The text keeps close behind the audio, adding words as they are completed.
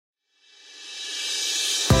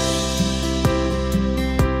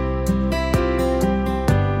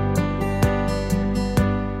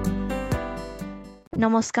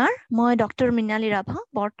নমস্কাৰ মই ডক্টৰ মিনালী ৰাভা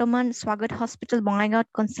বৰ্তমান স্বাগত হস্পিটেল বঙাইগাঁৱত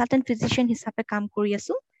কনসালটেন্ট ফিজিচিয়ান হিচাপে কাম কৰি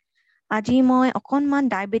আছো আজি মই অকনমান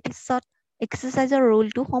ডায়াবেটিছত এক্সাৰসাইজৰ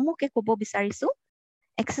ৰোলটো সমূহকে ক'ব বিচাৰিছো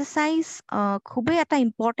এক্সাৰসাইজ খুবেই এটা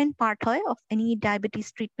ইম্পৰ্টেন্ট পাৰ্ট হয় of any diabetes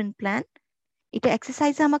treatment plan এটা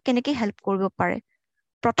এক্সাৰসাইজে আমাক কেনেকৈ হেল্প কৰিব পাৰে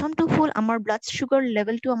প্ৰথমটো হ'ল আমাৰ ব্লাড সুগাৰ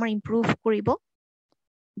লেভেলটো আমাৰ ইমপ্ৰুভ কৰিব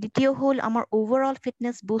দ্বিতীয় হ'ল আমাৰ ওভাৰঅল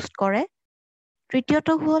ফিটনেস বুষ্ট কৰে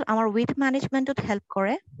তৃতীয়টো হ'ল আমাৰ weight management হেল্প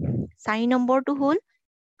কৰে 4 নম্বৰটো হ'ল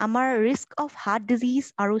আমাৰ ৰিস্ক অফ হাৰ্ট ডিজিজ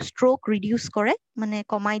আৰু ষ্ট্ৰোক ৰিডিউস কৰে মানে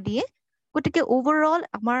কমাই দিয়ে গতিকে ওভাৰঅল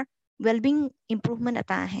আমাৰ ওয়েলবিং ইমপ্ৰুভমেন্ট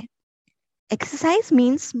এটা আহে এক্সাৰসাইজ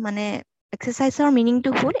মিন্স মানে এক্সাৰসাইজৰ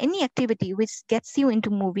মিনিংটো হ'ল any activity which gets you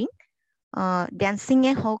into moving dancing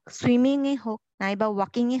এ হওক swimming এ হওক নাইবা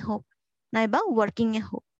walking এ হওক নাইবা working এ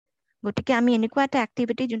হওক গতিকে আমি এনেকুৱা এটা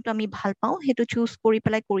এক্টিভিটি যোনটো আমি ভাল পাওঁ হেতু চুজ কৰি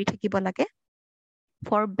পেলাই কৰি থাকিব লাগে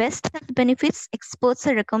For best health benefits, experts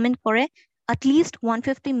recommend kore at least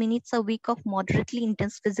 150 minutes a week of moderately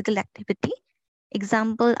intense physical activity.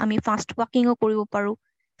 Example, ami fast walking o koribo paru,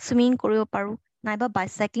 swimming koribo paru, naiba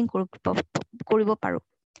bicycling koribo paru.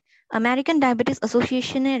 American Diabetes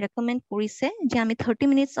Association recommend korise je ami 30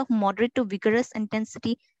 minutes of moderate to vigorous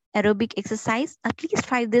intensity aerobic exercise at least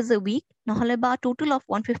 5 days a week, nohole ba total of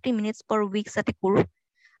 150 minutes per week sate koru.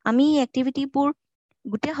 Ami activity pur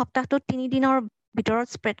gutia haptahto 3 dinor ভিতৰত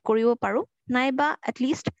spread কৰিব পাৰো নাইবা at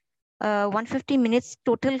least 150 minutes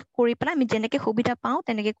total কৰি পেলাই আমি যেনেকৈ সুবিধা পাওঁ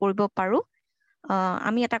তেনেকৈ কৰিব পাৰো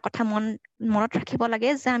আমি এটা কথা মনত ৰাখিব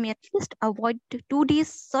লাগে যে আমি at least avoid 2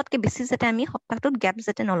 daysতকৈ বেছি যাতে আমি সপ্তাহটোত গ্যাপ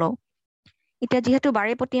যাতে নলওঁ এতিয়া যেহেতু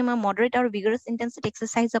বাৰে প্ৰতি আমাৰ মডাৰেট আৰু vigorous intensity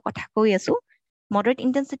এক্সাৰসাইজৰ কথা কৈ আছো মডাৰেট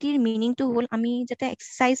ইন্টেন্সিটিৰ মিনিংটো হ'ল আমি যাতে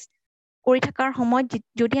এক্সাৰসাইজ কৰি থকাৰ সময়ত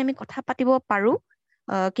যদি আমি কথা পাতিব পাৰো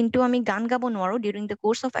কিন্তু আমি গান গাব নোৱাৰো during the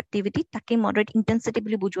course of activity তাকে moderate intensity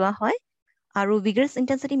বুলি বুজোৱা হয় আৰু vigorous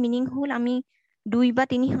intensity meaning হ'ল আমি 2 বা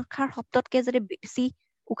 3 শাখাৰ শব্দতকে যদি বেছি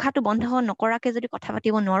উখাটো বন্ধ নকৰাকে যদি কথা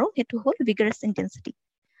পাতিব নোৱাৰো হেতু হ'ল vigorous intensity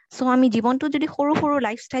সো আমি জীৱনটো যদি সৰু সৰু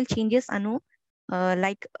লাইফষ্টাইল চেঞ্জেস আনো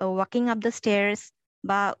like walking up the stairs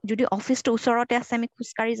বা যদি অফিসটো ওচৰতে আছে আমি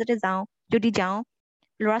খুচকাৰি যদি যাওঁ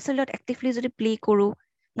ল'ৰা ছোৱালীত এক্টিভলি যদি প্লে কৰো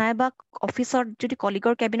নাইবা অফিসৰ যদি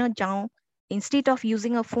কলিগৰ কেবিনত যাওঁ instead of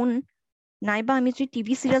using a phone নাইবা আমি যদি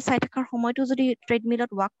টিভি সিরিয়াল চাই থকাৰ সময়টো যদি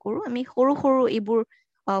ট্ৰেডমিলত ওয়াক কৰো আমি সৰু সৰু এইবোৰ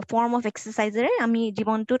ফৰ্ম অফ এক্সাৰসাইজেৰে আমি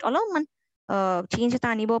জীৱনটোত অলপমান চেঞ্জ এটা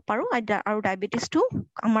আনিব পাৰো আৰু ডায়াবেটিছটো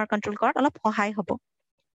আমাৰ কন্ট্ৰোল কৰাত অলপ সহায় হ'ব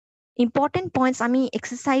ইম্পৰ্টেন্ট পইণ্টস আমি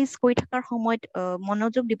এক্সাৰসাইজ কৰি থকাৰ সময়ত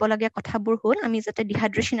মনোযোগ দিব লাগে কথাবোৰ হ'ল আমি যাতে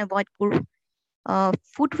ডিহাইড্ৰেশ্যন এভয়েড কৰো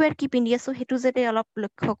ফুটৱেৰ কি পিন্ধি আছো হেতু যাতে অলপ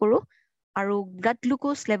লক্ষ্য কৰো আৰু ব্লাড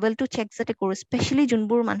গ্লুকোজ লেভেলটো চেক যাতে কৰো স্পেশালি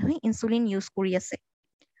যোনবোৰ মানুহে ইনসুলিন ইউজ কৰি আছে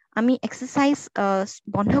আমি এক্সাৰসাইজ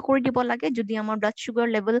বন্ধ কৰি দিব লাগে যদি আমাৰ ব্লাড সুগাৰ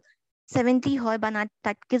লেভেল 70 হয় বা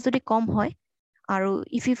তাতকে যদি কম হয় আৰু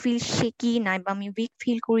ইফ ইউ ফিল শেকি নাইবা আমি উইক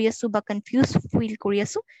ফিল কৰি আছো বা কনফিউজ ফিল কৰি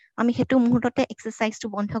আছো আমি হেতু মুহূৰ্ততে এক্সাৰসাইজটো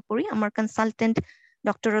বন্ধ কৰি আমাৰ কনসালটেন্ট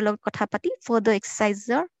ডক্টৰৰ লগত কথা পাতি ফাৰ্দাৰ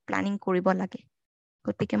এক্সাৰসাইজৰ প্ল্যানিং কৰিব লাগে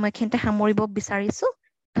গতিকে মই এখানতে সামৰিব বিচাৰিছো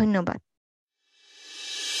ধন্যবাদ